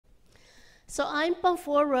So I'm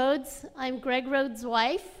Four Rhodes. I'm Greg Rhodes'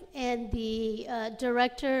 wife and the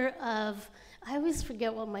director of, I always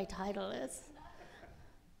forget what my title is.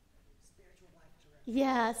 Spiritual Life Director.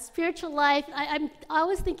 Yeah, Spiritual Life. I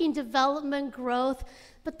was thinking development, growth,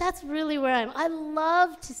 but that's really where I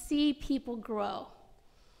love to see people grow.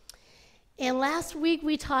 And last week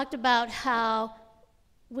we talked about how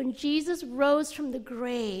when Jesus rose from the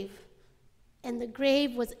grave, and the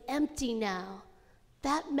grave was empty now,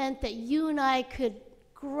 that meant that you and I could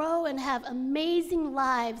grow and have amazing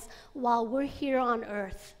lives while we're here on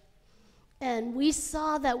earth. And we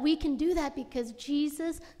saw that we can do that because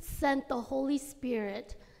Jesus sent the Holy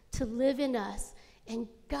Spirit to live in us. And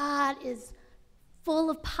God is full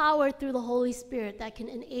of power through the Holy Spirit that can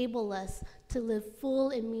enable us to live full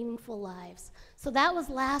and meaningful lives. So that was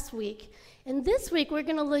last week. And this week we're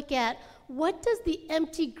going to look at what does the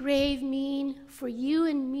empty grave mean for you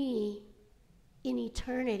and me in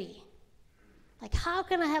eternity? Like, how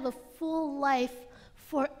can I have a full life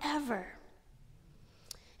forever?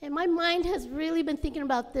 And my mind has really been thinking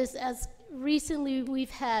about this as recently we've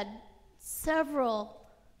had several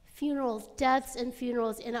funerals, deaths and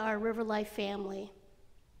funerals in our River Life family.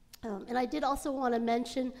 And I did also want to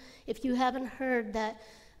mention, if you haven't heard, that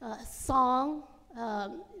Song,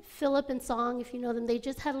 Philip and Song, if you know them, they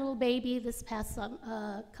just had a little baby this past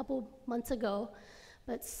couple months ago.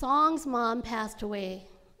 But Song's mom passed away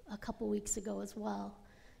a couple weeks ago as well.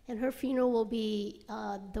 And her funeral will be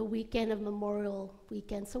the weekend of Memorial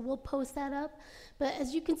Weekend. So we'll post that up. But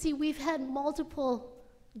as you can see, we've had multiple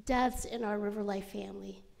deaths in our River Life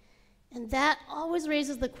family. And that always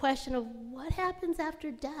raises the question of what happens after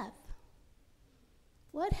death?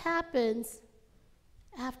 What happens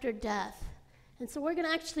after death? And so we're going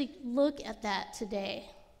to actually look at that today.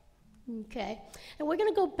 Okay, and we're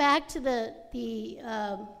going to go back to the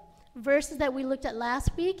verses that we looked at last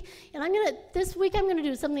week, and this week I'm going to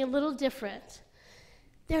do something a little different.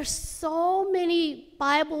 There's so many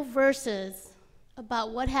Bible verses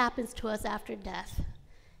about what happens to us after death.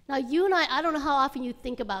 Now, you and I don't know how often you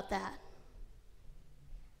think about that.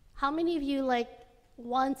 How many of you, like,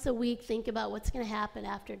 once a week think about what's going to happen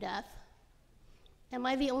after death? Am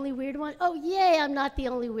I the only weird one? Oh, yay, I'm not the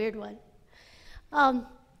only weird one.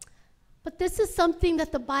 But this is something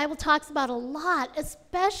that the Bible talks about a lot,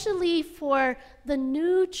 especially for the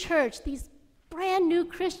new church, these brand new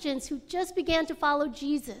Christians who just began to follow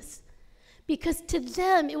Jesus. Because to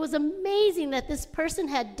them, it was amazing that this person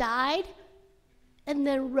had died and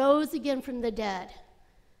then rose again from the dead.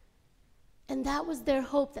 And that was their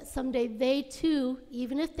hope, that someday they too,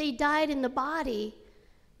 even if they died in the body,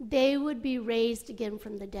 they would be raised again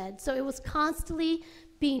from the dead. So it was constantly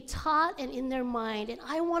being taught and in their mind. And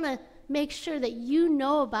I want to make sure that you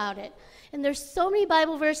know about it. And there's so many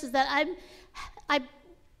Bible verses that I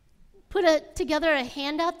put together a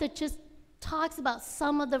handout that just talks about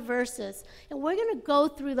some of the verses. And we're going to go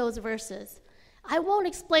through those verses. I won't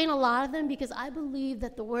explain a lot of them because I believe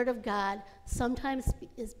that the Word of God sometimes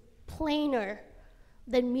is plainer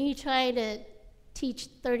than me trying to teach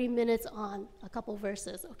 30 minutes on a couple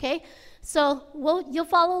verses, okay? So you'll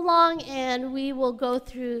follow along and we will go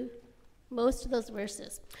through most of those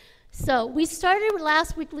verses. So we started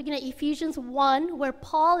last week looking at Ephesians 1, where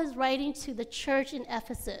Paul is writing to the church in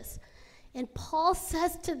Ephesus. And Paul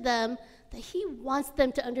says to them that he wants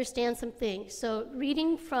them to understand some things. So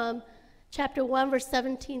reading from chapter 1, verse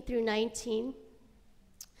 17 through 19.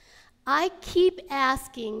 I keep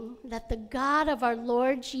asking that the God of our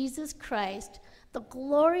Lord Jesus Christ, the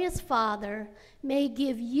glorious Father, may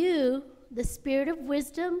give you the spirit of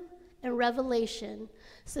wisdom and revelation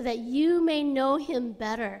so that you may know him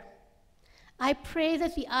better. I pray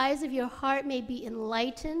that the eyes of your heart may be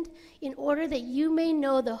enlightened in order that you may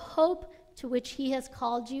know the hope to which he has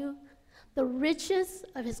called you, the riches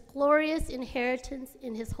of his glorious inheritance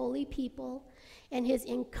in his holy people, and his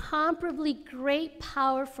incomparably great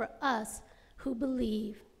power for us who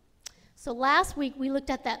believe. So last week we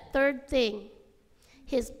looked at that third thing,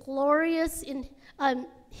 his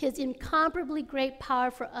incomparably great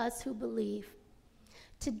power for us who believe.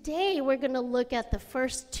 Today we're going to look at the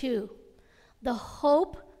first two. The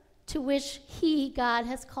hope to which God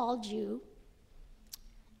has called you,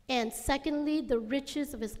 and secondly, the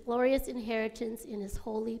riches of his glorious inheritance in his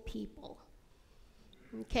holy people.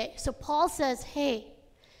 Okay, so Paul says, hey,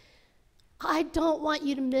 I don't want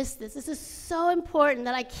you to miss this. This is so important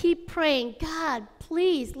that I keep praying, God,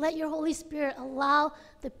 please let your Holy Spirit allow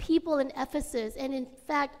the people in Ephesus, and in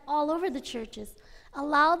fact, all over the churches,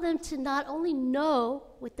 allow them to not only know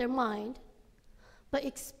with their mind, but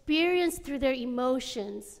experience through their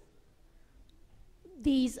emotions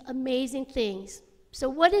these amazing things. So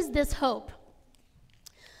what is this hope?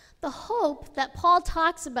 the hope that Paul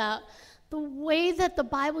talks about, the way that the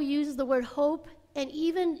Bible uses the word hope, and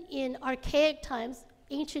even in archaic times,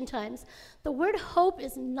 ancient times, the word hope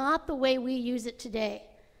is not the way we use it today.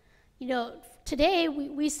 You know, today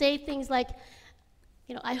we say things like,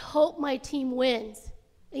 you know, I hope my team wins.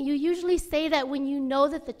 And you usually say that when you know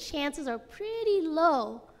that the chances are pretty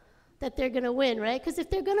low that they're going to win, right? Because if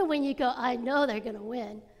they're going to win, you go, I know they're going to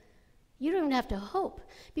win. You don't even have to hope.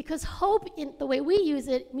 Because hope, in the way we use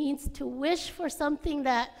it, means to wish for something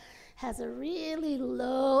that has a really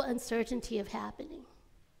low uncertainty of happening.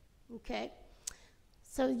 Okay?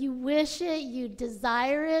 So you wish it, you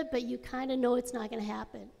desire it, but you kind of know it's not going to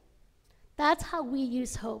happen. That's how we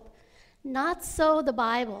use hope. Not so the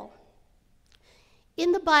Bible.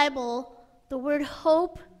 In the Bible, the word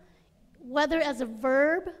hope, whether as a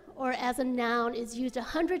verb or as a noun, is used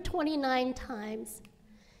 129 times.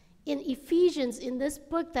 In Ephesians, in this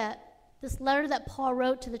book, this letter that Paul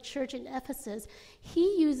wrote to the church in Ephesus,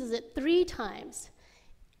 he uses it 3 times.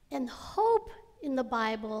 And hope in the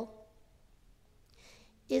Bible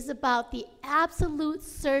is about the absolute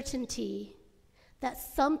certainty that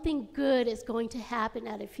something good is going to happen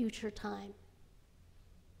at a future time.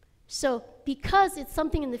 So because it's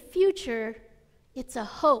something in the future, it's a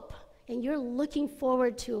hope, and you're looking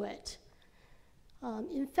forward to it.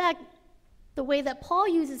 In fact, the way that Paul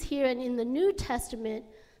uses here and in the New Testament,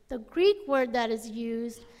 the Greek word that is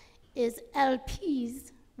used is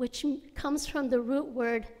elpis, which comes from the root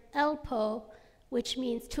word elpo, which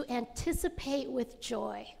means to anticipate with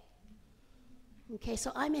joy. Okay,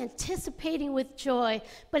 so I'm anticipating with joy,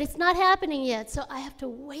 but it's not happening yet, so I have to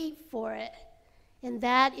wait for it. And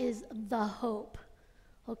that is the hope.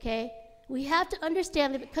 Okay? We have to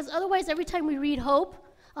understand that, because otherwise every time we read hope,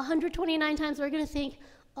 129 times we're going to think,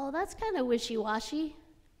 oh, that's kind of wishy-washy.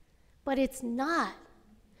 But it's not.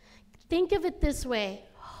 Think of it this way.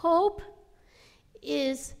 Hope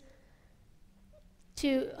is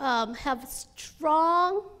to have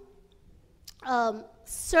strong,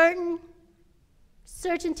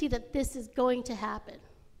 certainty that this is going to happen,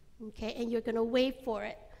 okay, and you're going to wait for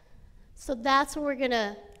it. So that's what we're going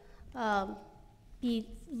to be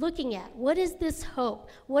looking at. What is this hope?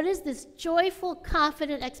 What is this joyful,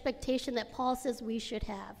 confident expectation that Paul says we should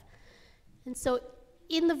have? And so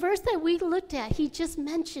in the verse that we looked at, he just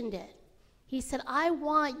mentioned it. He said, I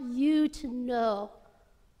want you to know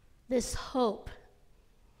this hope.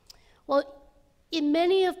 Well, in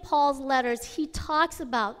many of Paul's letters, he talks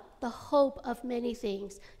about the hope of many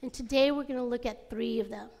things. And today we're going to look at 3 of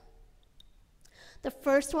them. The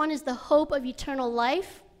first one is the hope of eternal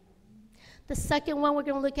life. The second one we're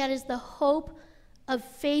going to look at is the hope of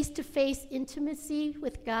face-to-face intimacy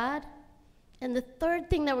with God. And the third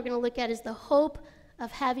thing that we're going to look at is the hope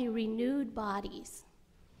of having renewed bodies.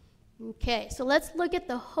 Okay, so let's look at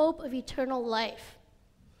the hope of eternal life.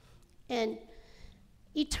 And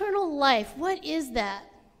eternal life, what is that?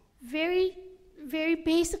 Very, very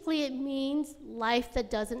basically, it means life that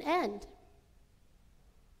doesn't end.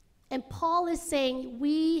 And Paul is saying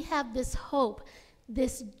we have this hope,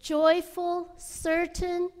 this joyful,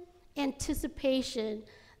 certain anticipation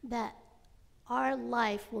that our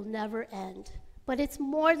life will never end. But it's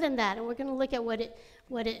more than that, and we're going to look at what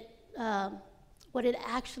it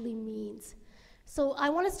actually means. So I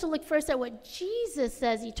want us to look first at what Jesus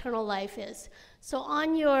says eternal life is. So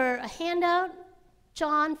on your handout,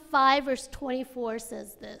 John 5, verse 24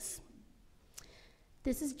 says this.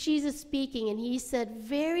 This is Jesus speaking, and he said,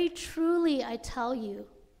 very truly I tell you,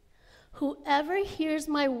 whoever hears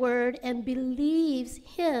my word and believes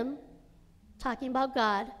him, talking about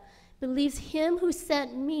God, believes him who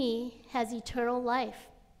sent me has eternal life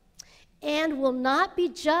and will not be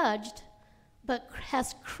judged, but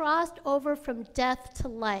has crossed over from death to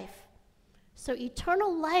life. So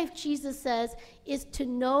eternal life, Jesus says, is to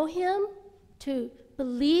know him, to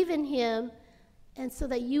believe in him, and so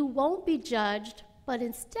that you won't be judged, but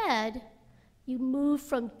instead, you move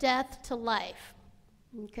from death to life.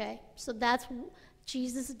 Okay? So that's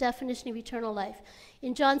Jesus' definition of eternal life.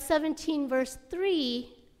 In John 17, verse 3,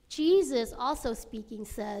 Jesus, also speaking,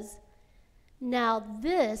 says, now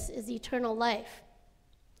this is eternal life,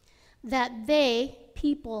 that they,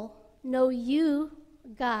 people, know you,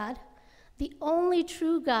 God, the only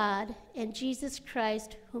true God, and Jesus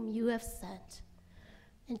Christ, whom you have sent.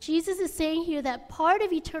 And Jesus is saying here that part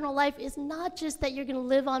of eternal life is not just that you're going to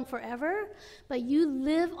live on forever, but you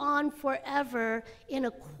live on forever in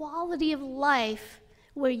a quality of life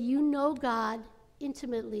where you know God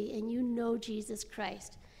intimately and you know Jesus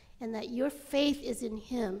Christ, and that your faith is in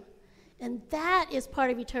him. And that is part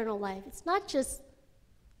of eternal life. It's not just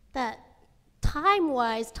that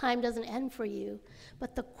time-wise, time doesn't end for you,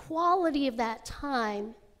 but the quality of that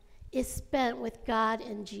time is spent with God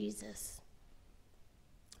and Jesus.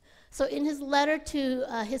 So in his letter to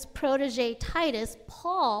his protege Titus,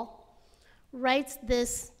 Paul writes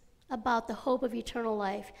this about the hope of eternal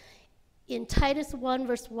life. In Titus 1,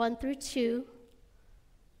 verse 1 through 2,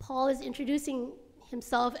 Paul is introducing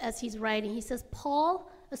himself as he's writing. He says, Paul,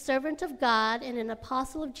 a servant of God and an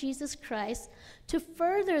apostle of Jesus Christ, to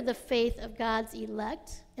further the faith of God's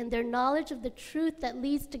elect and their knowledge of the truth that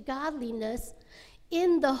leads to godliness,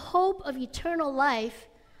 in the hope of eternal life,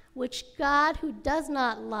 which God, who does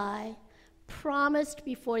not lie, promised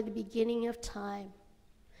before the beginning of time.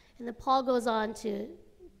 And then Paul goes on to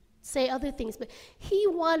say other things, but he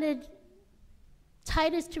wanted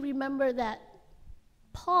Titus to remember that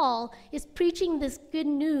Paul is preaching this good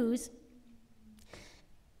news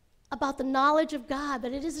about the knowledge of God,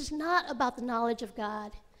 but it is not about the knowledge of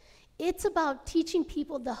God. It's about teaching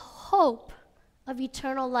people the hope of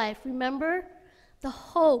eternal life. Remember, the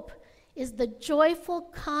hope is the joyful,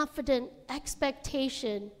 confident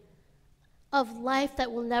expectation of life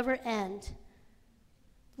that will never end,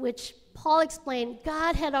 which Paul explained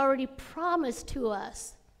God had already promised to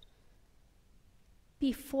us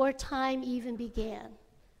before time even began,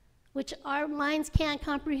 which our minds can't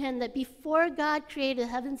comprehend, that before God created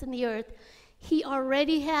the heavens and the earth, he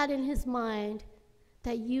already had in his mind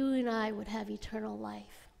that you and I would have eternal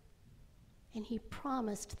life. And he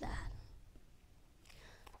promised that.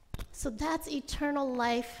 So that's eternal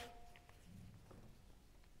life,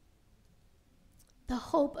 the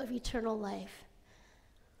hope of eternal life.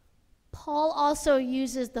 Paul also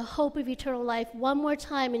uses the hope of eternal life one more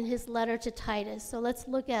time in his letter to Titus. So let's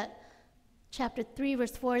look at chapter 3,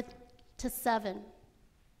 verse 4 to 7,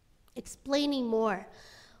 explaining more.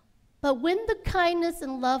 But when the kindness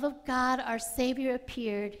and love of God, our Savior,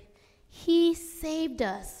 appeared, he saved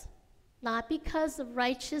us, not because of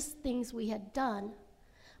righteous things we had done,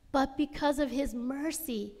 but because of his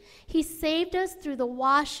mercy. He saved us through the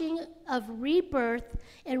washing of rebirth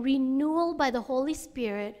and renewal by the Holy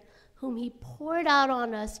Spirit, whom he poured out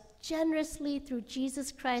on us generously through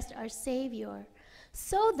Jesus Christ our Savior,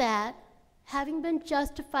 so that, having been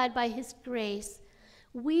justified by his grace,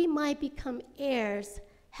 we might become heirs,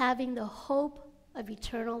 having the hope of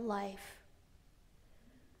eternal life.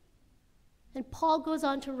 And Paul goes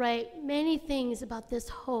on to write many things about this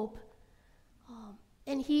hope.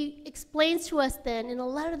 And he explains to us then in a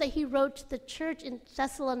letter that he wrote to the church in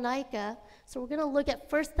Thessalonica. So we're going to look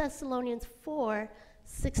at 1 Thessalonians 4,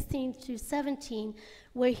 16 to 17,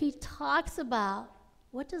 where he talks about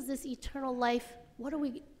what does this eternal life,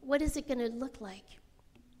 what is it going to look like?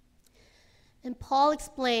 And Paul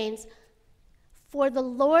explains, for the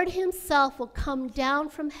Lord himself will come down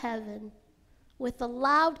from heaven with a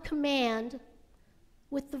loud command,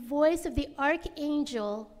 with the voice of the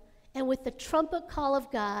archangel, and with the trumpet call of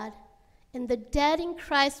God, and the dead in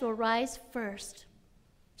Christ will rise first.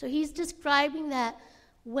 So he's describing that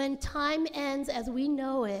when time ends as we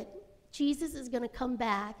know it, Jesus is going to come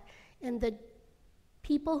back, and the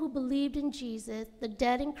people who believed in Jesus, the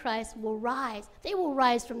dead in Christ, will rise. They will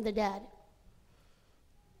rise from the dead.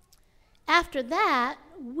 After that,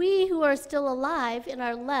 we who are still alive and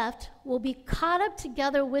are left will be caught up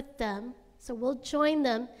together with them, so we'll join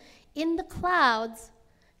them in the clouds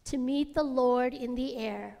to meet the Lord in the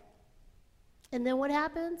air. And then what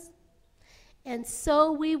happens? And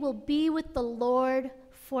so we will be with the Lord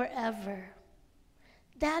forever.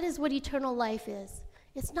 That is what eternal life is.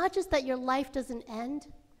 It's not just that your life doesn't end,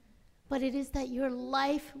 but it is that your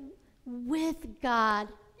life with God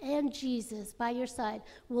and Jesus by your side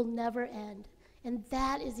will never end. And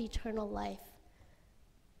that is eternal life.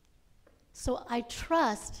 So I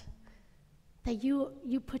trust that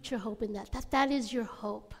you put your hope in that. That is your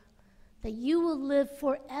hope, that you will live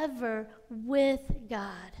forever with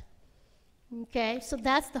God. Okay, so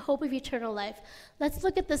that's the hope of eternal life. Let's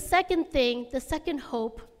look at the second thing, the second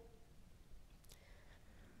hope.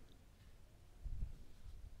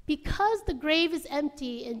 Because the grave is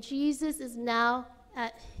empty and Jesus is now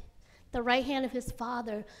at the right hand of his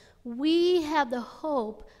Father, we have the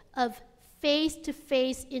hope of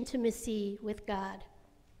face-to-face intimacy with God.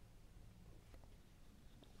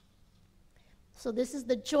 So this is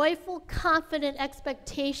the joyful, confident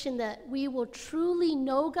expectation that we will truly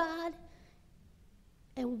know God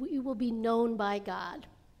and we will be known by God.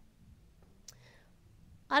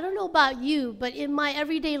 I don't know about you, but in my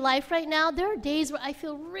everyday life right now, there are days where I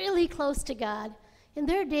feel really close to God, and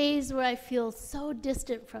there are days where I feel so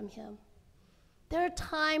distant from him. There are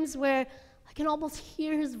times where I can almost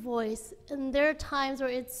hear his voice, and there are times where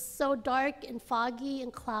it's so dark and foggy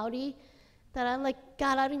and cloudy that I'm like,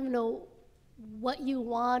 God, I don't even know what you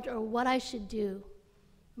want or what I should do,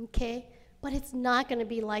 okay? But it's not going to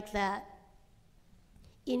be like that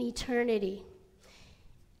in eternity.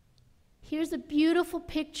 Here's a beautiful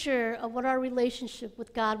picture of what our relationship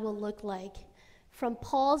with God will look like. From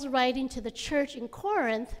Paul's writing to the church in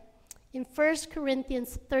Corinth, in 1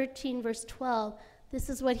 Corinthians 13, verse 12, this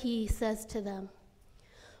is what he says to them.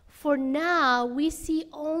 For now we see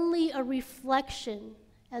only a reflection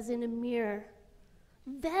as in a mirror.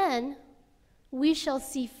 Then we shall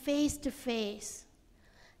see face to face.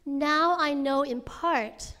 Now I know in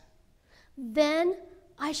part. Then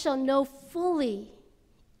I shall know fully,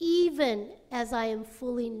 even as I am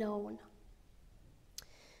fully known.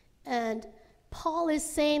 And Paul is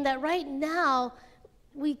saying that right now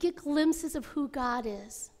we get glimpses of who God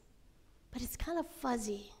is, but it's kind of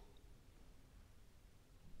fuzzy.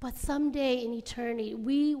 But someday in eternity,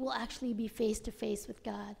 we will actually be face to face with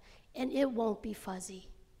God, and it won't be fuzzy.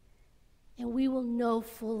 And we will know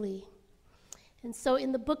fully. And so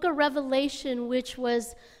in the book of Revelation, which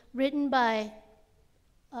was written by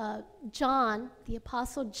John, the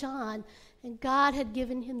Apostle John, and God had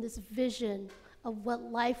given him this vision of what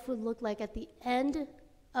life would look like at the end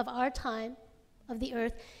of our time, of the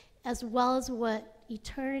earth, as well as what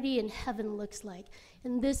eternity in heaven looks like.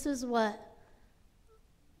 And this is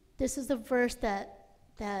the verse that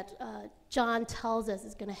John tells us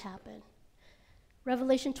is going to happen.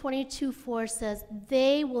 Revelation 22:4 says,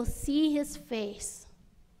 they will see his face.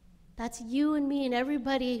 That's you and me and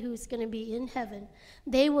everybody who's going to be in heaven.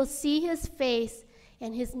 They will see his face,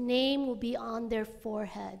 and his name will be on their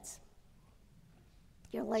foreheads.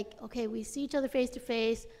 You're like, okay, we see each other face to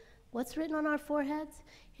face. What's written on our foreheads?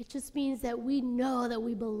 It just means that we know that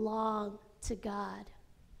we belong to God.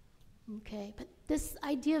 Okay, but this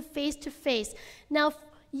idea of face to face. Now,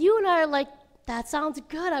 you and I are like, that sounds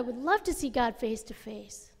good. I would love to see God face to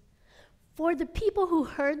face. For the people who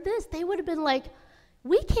heard this, they would have been like,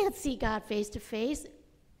 we can't see God face to face,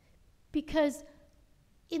 because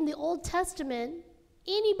in the Old Testament,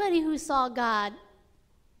 anybody who saw God,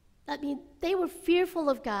 I mean, they were fearful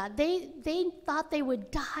of God. They thought they would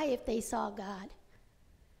die if they saw God.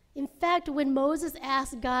 In fact, when Moses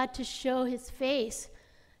asked God to show his face,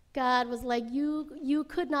 God was like, you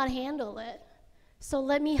could not handle it. So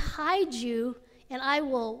let me hide you, and I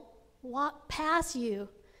will walk past you,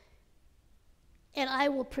 and I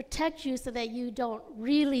will protect you so that you don't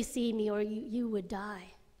really see me, or you would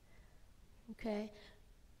die. Okay?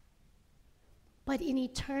 But in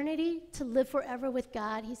eternity, to live forever with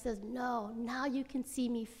God, he says, no, now you can see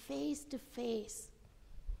me face to face.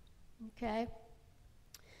 Okay?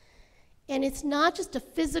 And it's not just a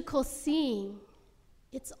physical seeing,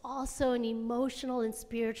 it's also an emotional and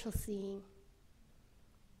spiritual seeing.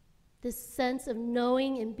 This sense of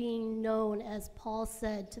knowing and being known, as Paul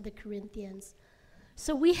said to the Corinthians.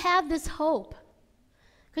 So we have this hope.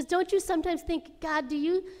 Because don't you sometimes think, God, do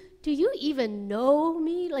you even know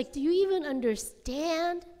me? Like, do you even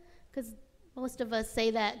understand? Because most of us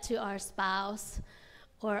say that to our spouse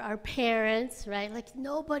or our parents, right? Like,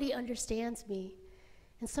 nobody understands me.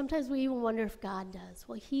 And sometimes we even wonder if God does.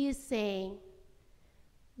 Well, he is saying,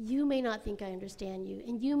 you may not think I understand you,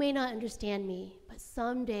 and you may not understand me, but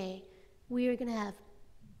someday we are going to have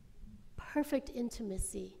perfect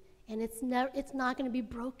intimacy, and it's not going to be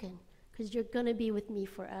broken, because you're going to be with me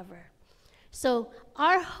forever. So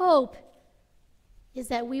our hope is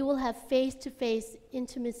that we will have face-to-face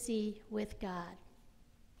intimacy with God.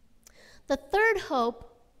 The third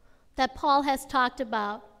hope that Paul has talked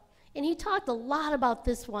about, and he talked a lot about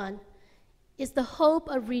this one, is the hope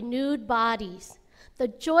of renewed bodies. The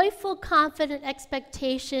joyful, confident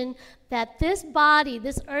expectation that this body,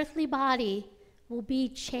 this earthly body, will be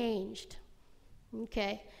changed.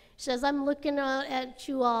 Okay? So as I'm looking at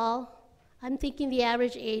you all, I'm thinking the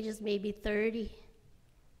average age is maybe 30,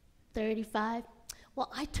 35.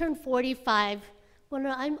 Well, I turned 45. Well,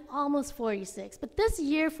 no, I'm almost 46. But this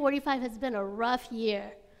year, 45, has been a rough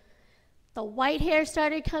year. The white hair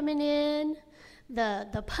started coming in.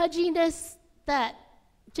 The pudginess that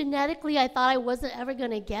genetically I thought I wasn't ever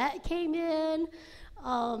going to get came in.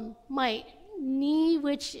 My knee,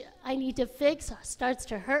 which I need to fix, starts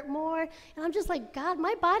to hurt more. And I'm just like, God,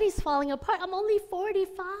 my body's falling apart. I'm only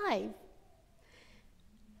 45.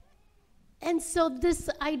 And so this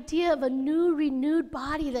idea of a new, renewed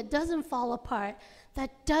body that doesn't fall apart,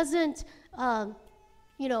 that doesn't,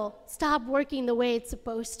 stop working the way it's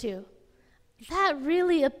supposed to, that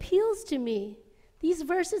really appeals to me. These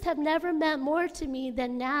verses have never meant more to me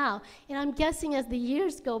than now. And I'm guessing as the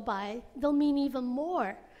years go by, they'll mean even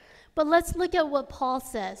more. But let's look at what Paul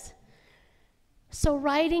says. So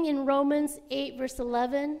writing in Romans 8, verse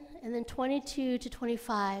 11, and then 22 to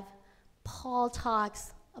 25, Paul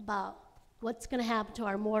talks about what's going to happen to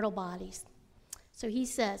our mortal bodies. So he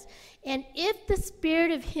says, "And if the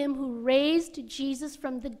spirit of him who raised Jesus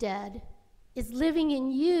from the dead is living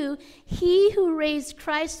in you, he who raised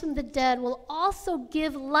Christ from the dead will also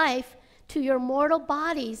give life to your mortal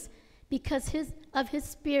bodies because of his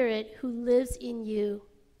spirit who lives in you.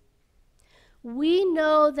 We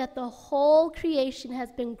know that the whole creation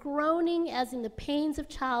has been groaning as in the pains of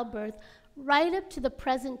childbirth right up to the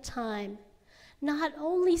present time. Not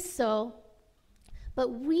only so, but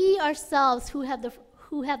we ourselves who have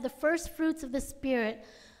the first fruits of the Spirit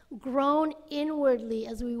groan inwardly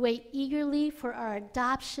as we wait eagerly for our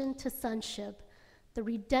adoption to sonship, the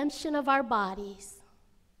redemption of our bodies.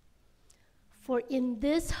 For in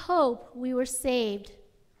this hope we were saved.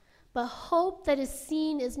 But hope that is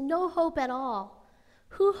seen is no hope at all.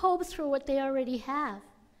 Who hopes for what they already have?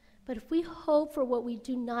 But if we hope for what we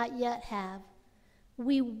do not yet have,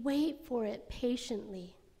 we wait for it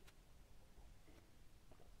patiently."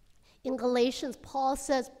 In Galatians, Paul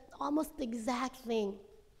says almost the exact thing.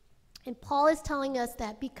 And Paul is telling us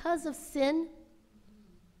that because of sin,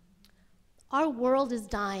 our world is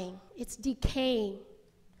dying. It's decaying.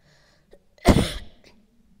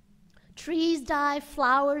 Trees die,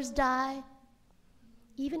 flowers die,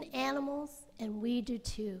 even animals, and we do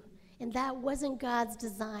too. And that wasn't God's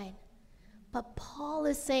design. But Paul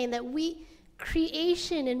is saying that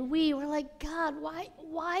creation and we're like, God,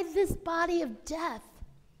 why this body of death?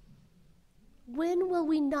 When will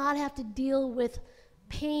we not have to deal with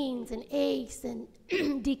pains and aches and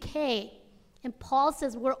decay? And Paul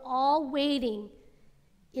says we're all waiting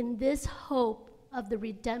in this hope of the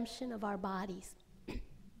redemption of our bodies.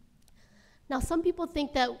 Now, some people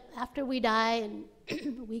think that after we die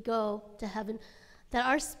and we go to heaven, that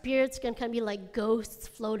our spirit's going to kind of be like ghosts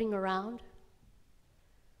floating around.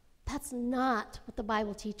 That's not what the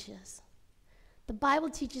Bible teaches. The Bible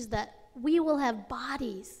teaches that we will have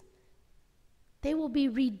bodies. They will be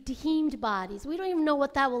redeemed bodies. We don't even know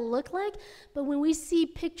what that will look like, but when we see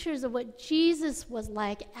pictures of what Jesus was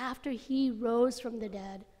like after he rose from the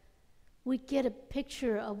dead, we get a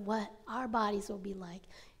picture of what our bodies will be like.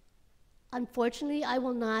 Unfortunately, I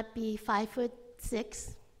will not be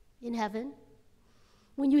 5'6" in heaven.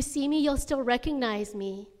 When you see me, you'll still recognize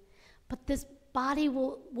me, but this body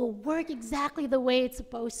will work exactly the way it's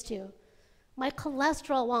supposed to. My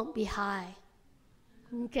cholesterol won't be high,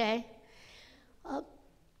 okay?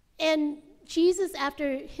 And Jesus,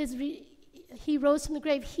 after he rose from the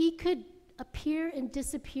grave, he could appear and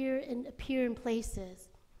disappear and appear in places.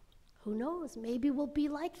 Who knows? Maybe we'll be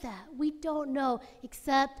like that. We don't know,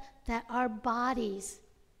 except that our bodies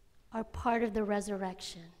are part of the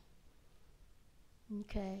resurrection.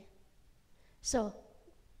 Okay? So,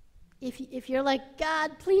 if you're like,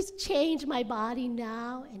 God, please change my body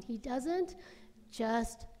now, and he doesn't,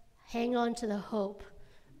 just hang on to the hope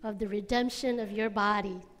of the redemption of your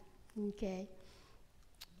body. Okay?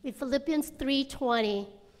 In Philippians 3:20,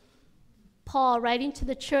 Paul, writing to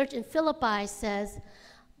the church in Philippi, says,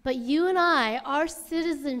 "But you and I, our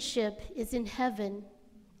citizenship is in heaven,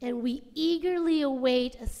 and we eagerly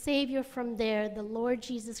await a Savior from there, the Lord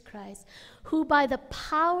Jesus Christ, who by the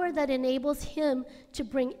power that enables him to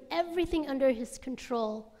bring everything under his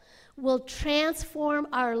control will transform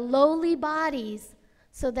our lowly bodies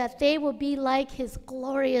so that they will be like his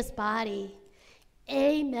glorious body."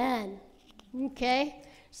 Amen. Okay?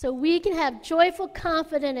 So we can have joyful,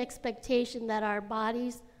 confident expectation that our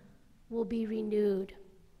bodies will be renewed.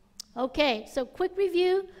 Okay, so quick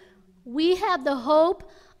review. We have the hope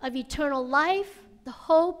of eternal life, the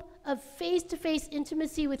hope of face-to-face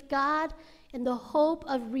intimacy with God, and the hope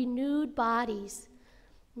of renewed bodies.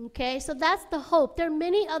 Okay, so that's the hope. There are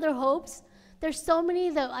many other hopes. There's so many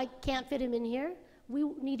that I can't fit them in here. We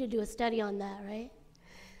need to do a study on that, right?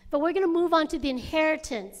 But we're going to move on to the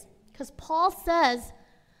inheritance, because Paul says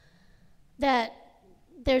that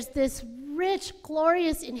there's this rich,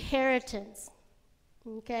 glorious inheritance.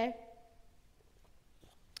 Okay?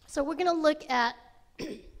 So we're going to look at,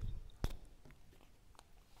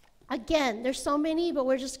 again, there's so many, but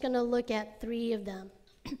we're just going to look at 3 of them.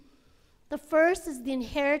 The first is the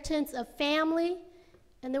inheritance of family,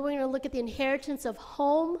 and then we're going to look at the inheritance of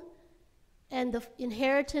home and the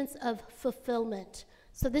inheritance of fulfillment.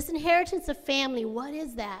 So this inheritance of family, what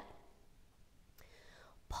is that?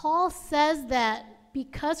 Paul says that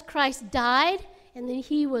because Christ died and then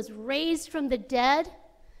he was raised from the dead,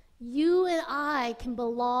 you and I can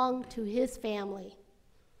belong to his family.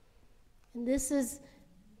 And this is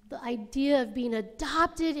the idea of being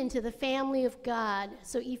adopted into the family of God.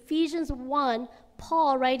 So Ephesians 1,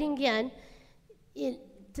 Paul, writing again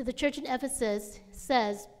to the church in Ephesus,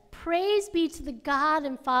 says, "Praise be to the God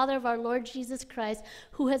and Father of our Lord Jesus Christ,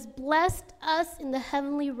 who has blessed us in the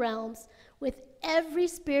heavenly realms with every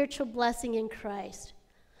spiritual blessing in Christ.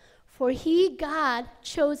 For he, God,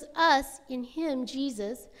 chose us in him,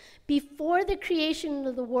 Jesus, before the creation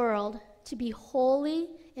of the world to be holy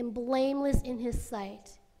and blameless in his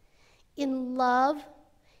sight. In love,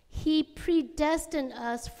 he predestined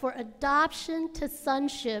us for adoption to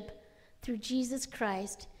sonship through Jesus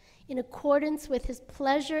Christ, in accordance with his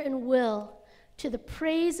pleasure and will, to the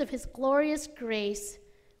praise of his glorious grace,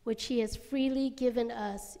 which he has freely given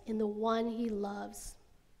us in the one he loves."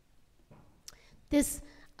 This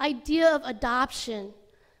idea of adoption,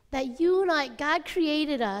 that you and I, God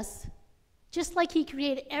created us, just like he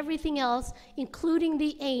created everything else, including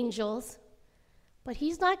the angels, but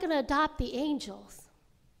he's not going to adopt the angels.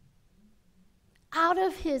 Out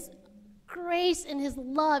of his grace and his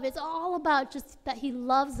love, it's all about just that he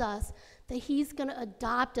loves us, that he's going to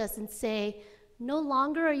adopt us and say, no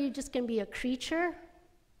longer are you just going to be a creature.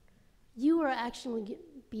 You are actually going to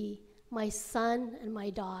be my son and my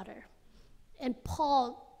daughter. And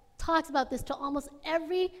Paul talks about this to almost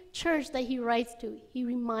every church that he writes to. He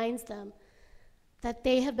reminds them that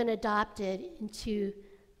they have been adopted into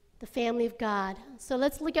the family of God. So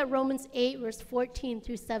let's look at Romans 8, verse 14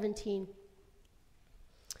 through 17.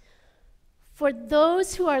 "For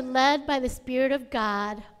those who are led by the Spirit of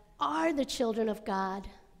God are the children of God.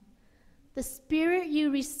 The Spirit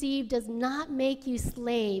you received does not make you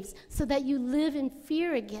slaves so that you live in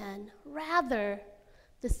fear again. Rather,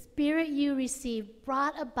 the Spirit you received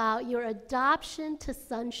brought about your adoption to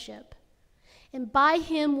sonship. And by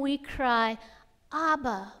him we cry,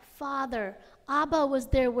 'Abba, Father.'" Abba was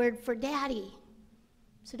their word for daddy.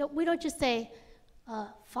 So we don't just say,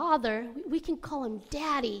 Father. We can call him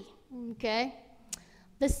Daddy, okay?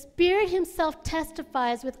 "The Spirit himself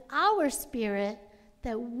testifies with our spirit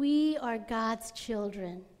that we are God's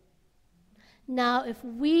children. Now, if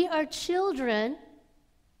we are children,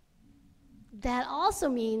 that also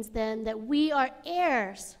means then that we are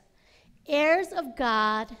heirs, heirs of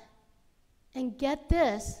God, and get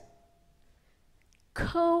this,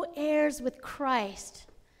 co-heirs with Christ,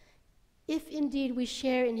 if indeed we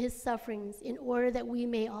share in his sufferings, in order that we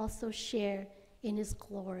may also share in his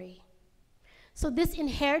glory." So this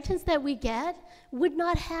inheritance that we get would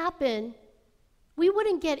not happen. We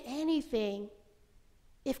wouldn't get anything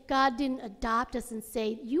if God didn't adopt us and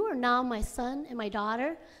say, "You are now my son and my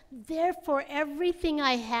daughter. Therefore, everything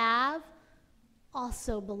I have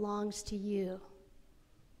also belongs to you."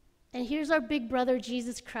 And here's our big brother,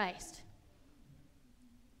 Jesus Christ.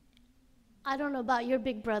 I don't know about your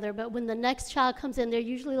big brother, but when the next child comes in, they're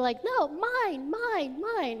usually like, "No, mine, mine,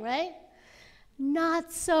 mine," right?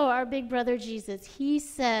 Not so our big brother Jesus. He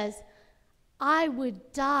says, "I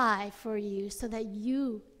would die for you so that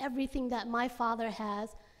you, everything that my Father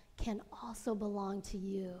has, can also belong to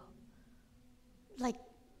you." Like,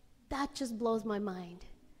 that just blows my mind.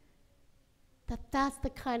 That's the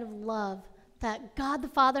kind of love that God the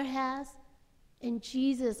Father has and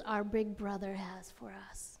Jesus, our big brother, has for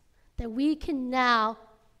us. That we can now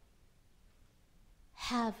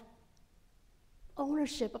have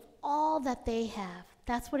ownership of all that they have.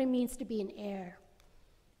 That's what it means to be an heir.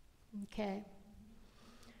 Okay?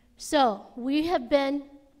 So, we have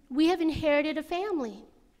inherited a family.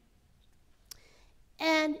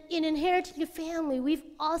 And in inheriting a family, we've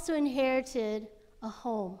also inherited a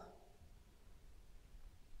home.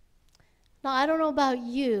 Now, I don't know about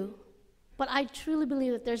you, but I truly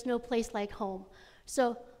believe that there's no place like home.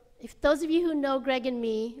 So, if those of you who know Greg and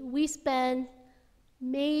me, we spend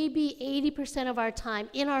maybe 80% of our time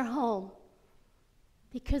in our home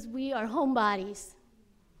because we are homebodies,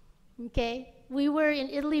 okay? We were in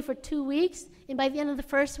Italy for 2 weeks, and by the end of the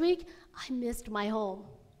first week, I missed my home,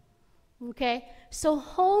 okay? So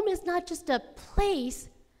home is not just a place,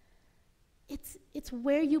 it's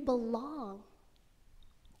where you belong,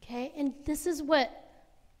 okay? And this is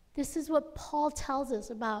what Paul tells us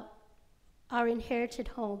about our inherited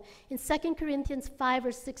home. In 2 Corinthians 5,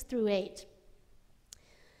 verse 6 through 8.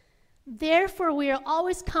 "Therefore, we are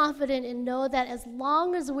always confident and know that as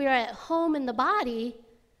long as we are at home in the body,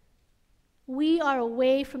 we are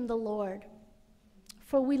away from the Lord.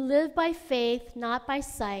 For we live by faith, not by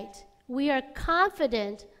sight. We are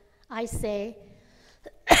confident, I say,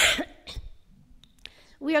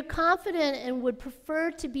 we are confident and would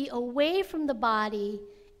prefer to be away from the body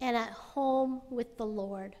and at home with the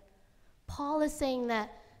Lord." Paul is saying that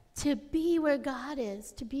to be where God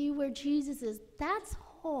is, to be where Jesus is, that's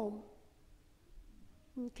home.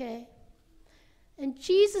 Okay? And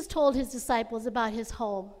Jesus told his disciples about his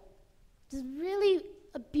home. It's really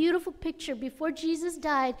a beautiful picture. Before Jesus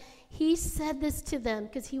died, he said this to them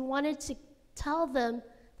because he wanted to tell them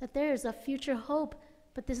that there is a future hope,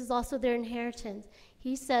 but this is also their inheritance.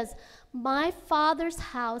 He says, "My Father's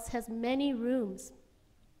house has many rooms."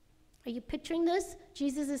 Are you picturing this?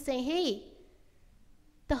 Jesus is saying, hey,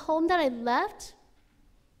 the home that I left,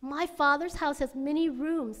 my Father's house has many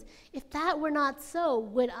rooms. If that were not so,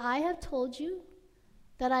 would I have told you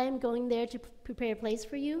that I am going there to prepare a place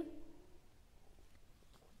for you?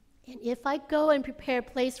 And if I go and prepare a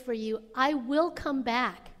place for you, I will come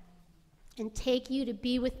back and take you to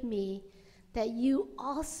be with me, that you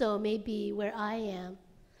also may be where I am.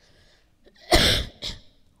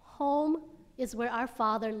 Home is where our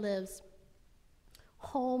Father lives.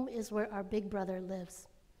 Home is where our big brother lives.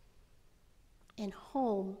 And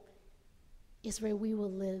home is where we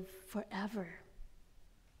will live forever.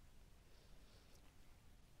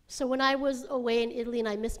 So when I was away in Italy and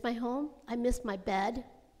I missed my home, I missed my bed,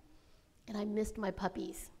 and I missed my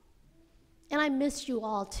puppies. And I missed you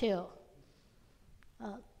all too.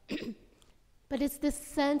 But it's this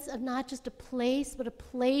sense of not just a place, but a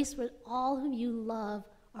place where all whom you love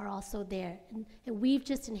are also there. And we've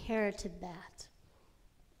just inherited that.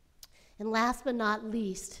 And last but not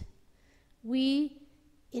least, we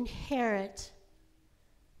inherit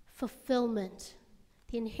fulfillment.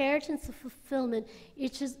 The inheritance of fulfillment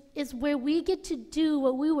is where we get to do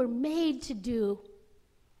what we were made to do.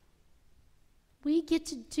 We get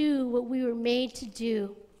to do what we were made to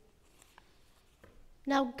do.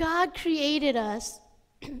 Now, God created us,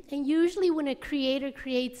 and usually when a creator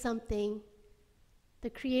creates something, the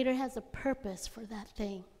creator has a purpose for that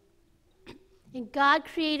thing. And God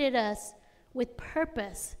created us with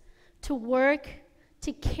purpose to work,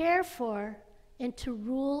 to care for, and to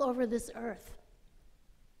rule over this earth.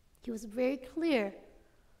 He was very clear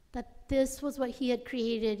that this was what he had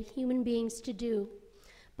created human beings to do.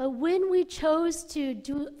 But when we chose to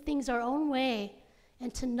do things our own way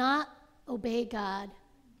and to not obey God,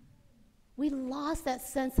 we lost that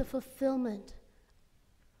sense of fulfillment.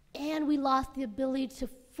 And we lost the ability to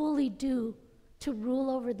fully to rule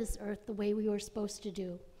over this earth the way we were supposed to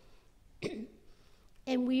do.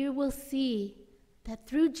 And we will see that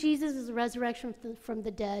through Jesus' resurrection from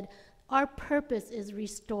the dead, our purpose is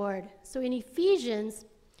restored. So in Ephesians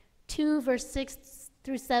 2, verse 6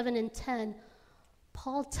 through 7 and 10,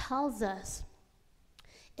 Paul tells us,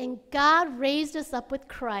 "And God raised us up with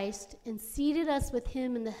Christ and seated us with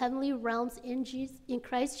him in the heavenly realms in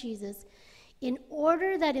Christ Jesus, in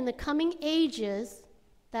order that in the coming ages,"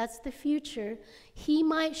 that's the future, "he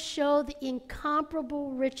might show the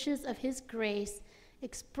incomparable riches of his grace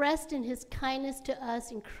expressed in his kindness to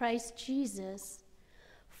us in Christ Jesus.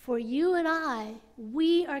 For you and I,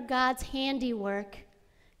 we are God's handiwork,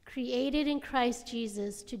 created in Christ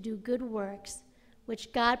Jesus to do good works,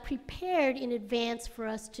 which God prepared in advance for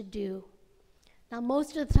us to do." Now,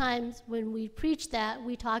 most of the times when we preach that,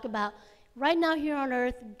 we talk about right now here on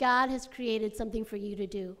earth, God has created something for you to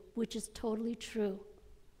do, which is totally true.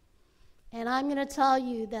 And I'm going to tell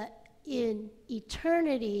you that in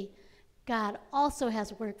eternity, God also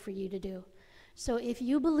has work for you to do. So if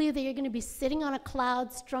you believe that you're going to be sitting on a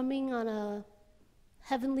cloud, strumming on a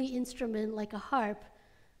heavenly instrument like a harp,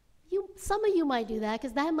 some of you might do that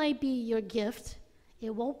because that might be your gift.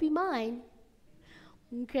 It won't be mine.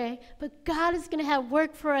 Okay? But God is going to have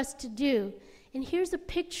work for us to do. And here's a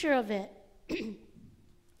picture of it.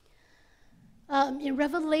 In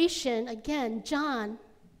Revelation, again, John,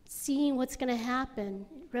 seeing what's going to happen,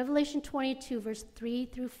 Revelation 22, verse 3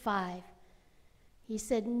 through 5, he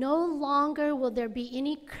said, "No longer will there be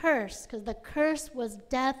any curse," because the curse was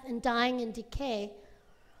death and dying and decay,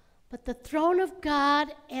 "but the throne of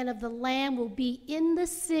God and of the Lamb will be in the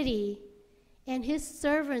city, and his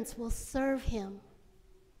servants will serve him."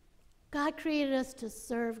 God created us to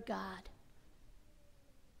serve God,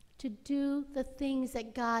 to do the things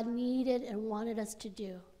that God needed and wanted us to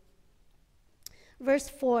do. Verse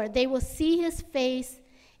 4, "They will see his face,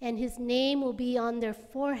 and his name will be on their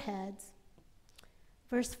foreheads."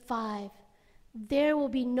 Verse 5, "There will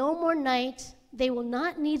be no more night. They will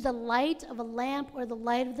not need the light of a lamp or the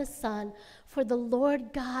light of the sun, for the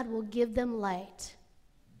Lord God will give them light."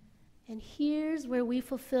 And here's where we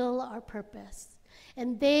fulfill our purpose.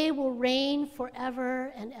 "And they will reign forever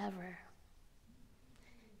and ever."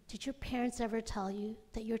 Did your parents ever tell you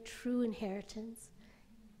that your true inheritance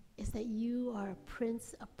is that you are a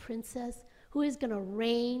prince, a princess who is going to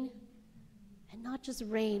reign, and not just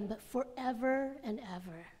reign, but forever and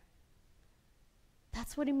ever?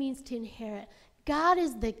 That's what it means to inherit. God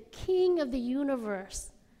is the king of the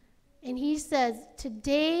universe. And he says,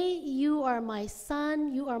 today you are my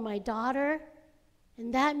son, you are my daughter,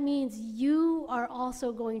 and that means you are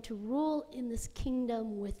also going to rule in this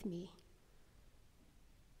kingdom with me.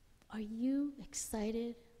 Are you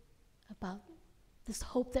excited about this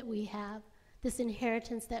hope that we have, this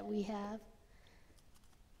inheritance that we have?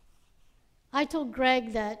 I told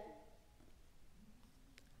Greg that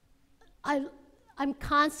I'm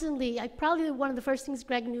constantly, probably one of the first things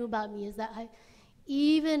Greg knew about me is that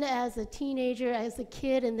even as a teenager, as a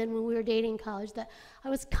kid, and then when we were dating in college, that I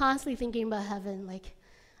was constantly thinking about heaven. Like,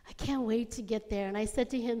 I can't wait to get there. And I said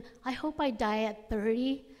to him, I hope I die at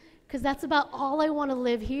 30, because that's about all I want to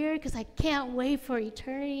live here, because I can't wait for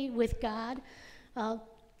eternity with God.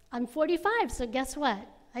 I'm 45, so guess what?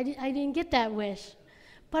 I didn't get that wish.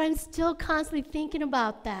 But I'm still constantly thinking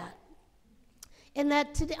about that. And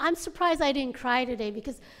that today, I'm surprised I didn't cry today,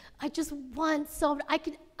 because I just want so, I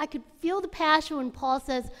could feel the passion when Paul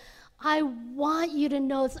says, I want you to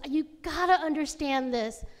know this. You gotta understand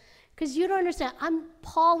this, because you don't understand.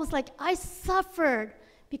 Paul was like, I suffered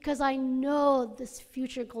because I know this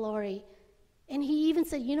future glory. And he even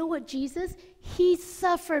said, you know what, Jesus? He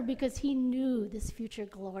suffered because he knew this future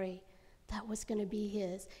glory that was going to be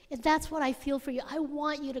his. And that's what I feel for you. I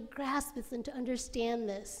want you to grasp this and to understand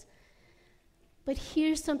this. But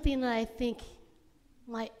here's something that I think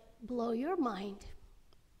might blow your mind.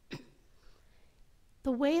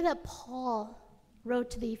 The way that Paul wrote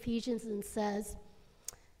to the Ephesians and says,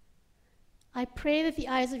 I pray that the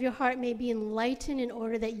eyes of your heart may be enlightened in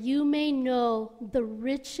order that you may know the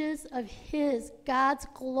riches of God's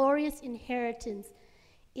glorious inheritance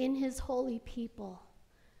in his holy people.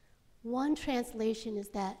 One translation is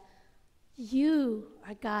that you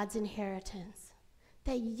are God's inheritance,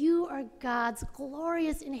 that you are God's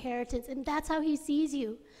glorious inheritance, and that's how he sees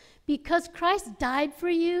you. Because Christ died for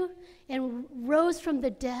you and rose from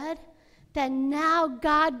the dead, that now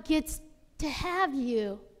God gets to have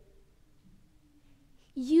you.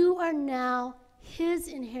 You are now his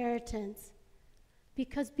inheritance,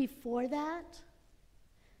 because before that,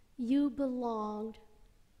 you belonged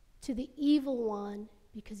to the evil one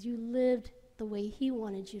because you lived the way he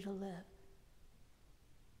wanted you to live.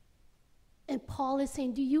 And Paul is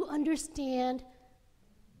saying, do you understand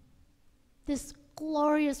this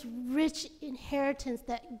glorious, rich inheritance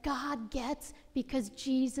that God gets because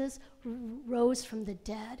Jesus rose from the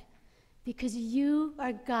dead? Because you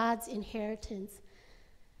are God's inheritance.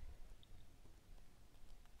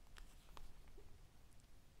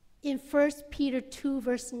 In 1 Peter 2,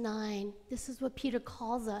 verse 9, this is what Peter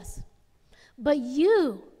calls us. But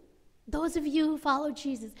you, those of you who follow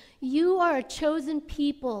Jesus, you are a chosen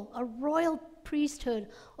people, a royal priesthood,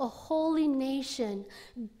 a holy nation,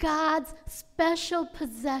 God's special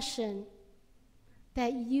possession,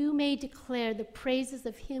 that you may declare the praises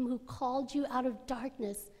of him who called you out of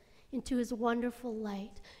darkness into his wonderful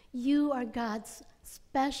light. You are God's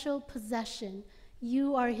special possession.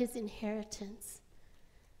 You are his inheritance.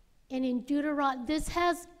 And in Deuteronomy, this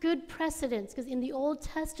has good precedence, because in the Old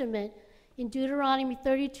Testament, in Deuteronomy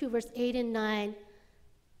 32, verse 8 and 9,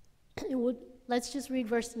 let's just read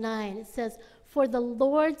verse 9. It says, for the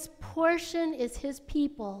Lord's portion is his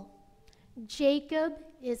people. Jacob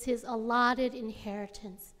is his allotted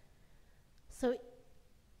inheritance. So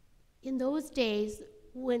in those days,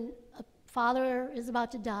 when a father is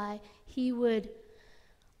about to die, he would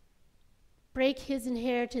break his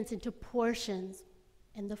inheritance into portions.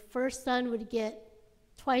 And the first son would get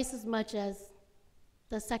twice as much as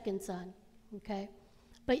the second son, okay?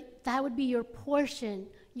 But that would be your portion,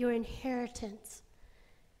 your inheritance.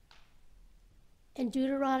 And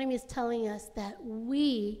Deuteronomy is telling us that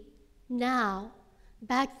we now,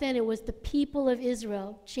 back then it was the people of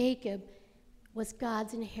Israel, Jacob was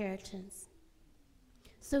God's inheritance.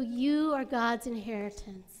 So you are God's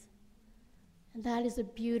inheritance. And that is a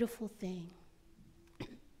beautiful thing.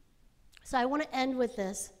 So I want to end with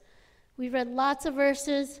this. We've read lots of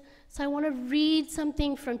verses, so I want to read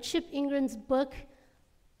something from Chip Ingram's book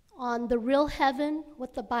on the real heaven,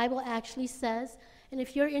 what the Bible actually says. And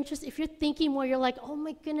if you're interested, if you're thinking more, you're like, oh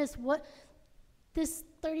my goodness, what this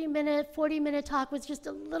 30-minute, 40-minute talk was just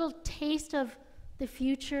a little taste of the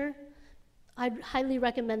future, I'd highly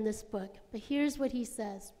recommend this book. But here's what he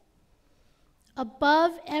says.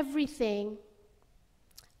 Above everything,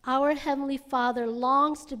 our Heavenly Father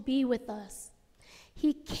longs to be with us.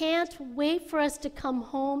 He can't wait for us to come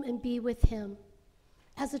home and be with him.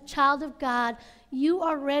 As a child of God, you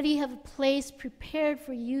already have a place prepared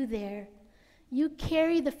for you there. You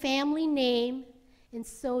carry the family name, and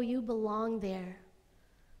so you belong there.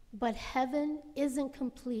 But heaven isn't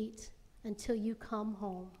complete until you come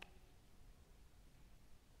home.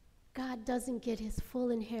 God doesn't get his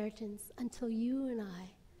full inheritance until you and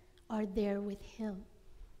I are there with him.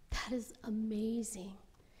 That is amazing.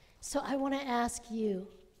 So I want to ask you,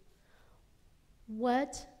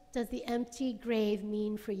 what does the empty grave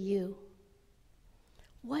mean for you?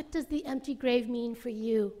 What does the empty grave mean for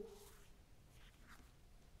you?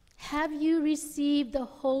 Have you received the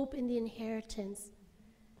hope in the inheritance?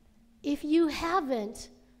 If you haven't,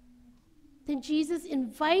 then Jesus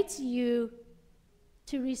invites you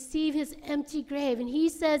to receive his empty grave. And he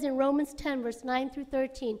says in Romans 10, verse 9 through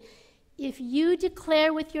 13, if you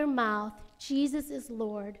declare with your mouth Jesus is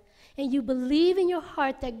Lord, and you believe in your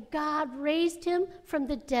heart that God raised him from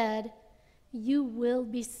the dead, you will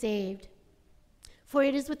be saved. For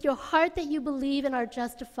it is with your heart that you believe and are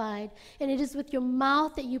justified, and it is with your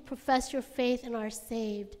mouth that you profess your faith and are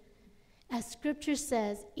saved. As Scripture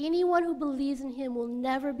says, anyone who believes in him will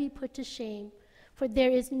never be put to shame, for there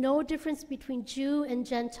is no difference between Jew and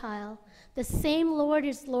Gentile. The same Lord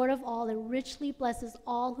is Lord of all and richly blesses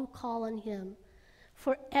all who call on him.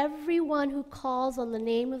 For everyone who calls on the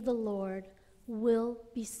name of the Lord will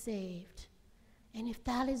be saved. And if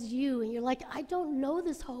that is you, and you're like, I don't know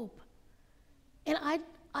this hope, and I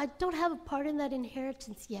don't have a part in that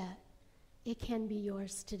inheritance yet, it can be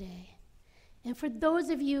yours today. And for those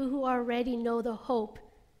of you who already know the hope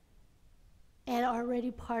and are already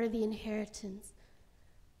part of the inheritance,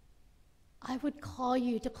 I would call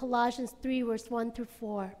you to Colossians 3, verse 1 through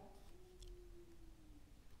 4.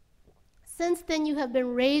 Since then you have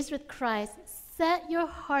been raised with Christ, set your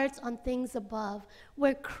hearts on things above,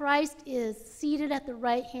 where Christ is, seated at the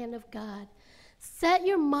right hand of God. Set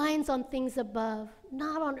your minds on things above,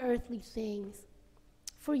 not on earthly things.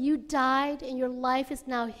 For you died, and your life is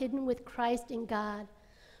now hidden with Christ in God.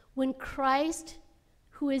 When Christ,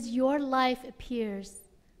 who is your life, appears,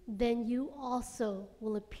 then you also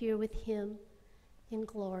will appear with him in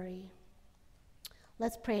glory.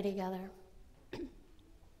 Let's pray together.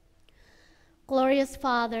 Glorious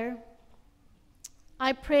Father,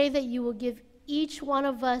 I pray that you will give each one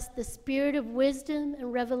of us the spirit of wisdom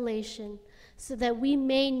and revelation so that we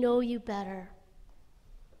may know you better.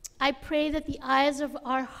 I pray that the eyes of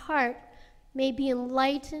our heart may be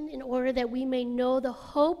enlightened in order that we may know the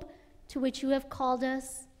hope to which you have called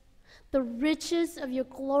us, the riches of your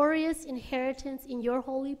glorious inheritance in your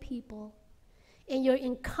holy people, and your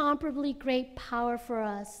incomparably great power for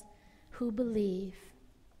us who believe.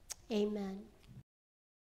 Amen.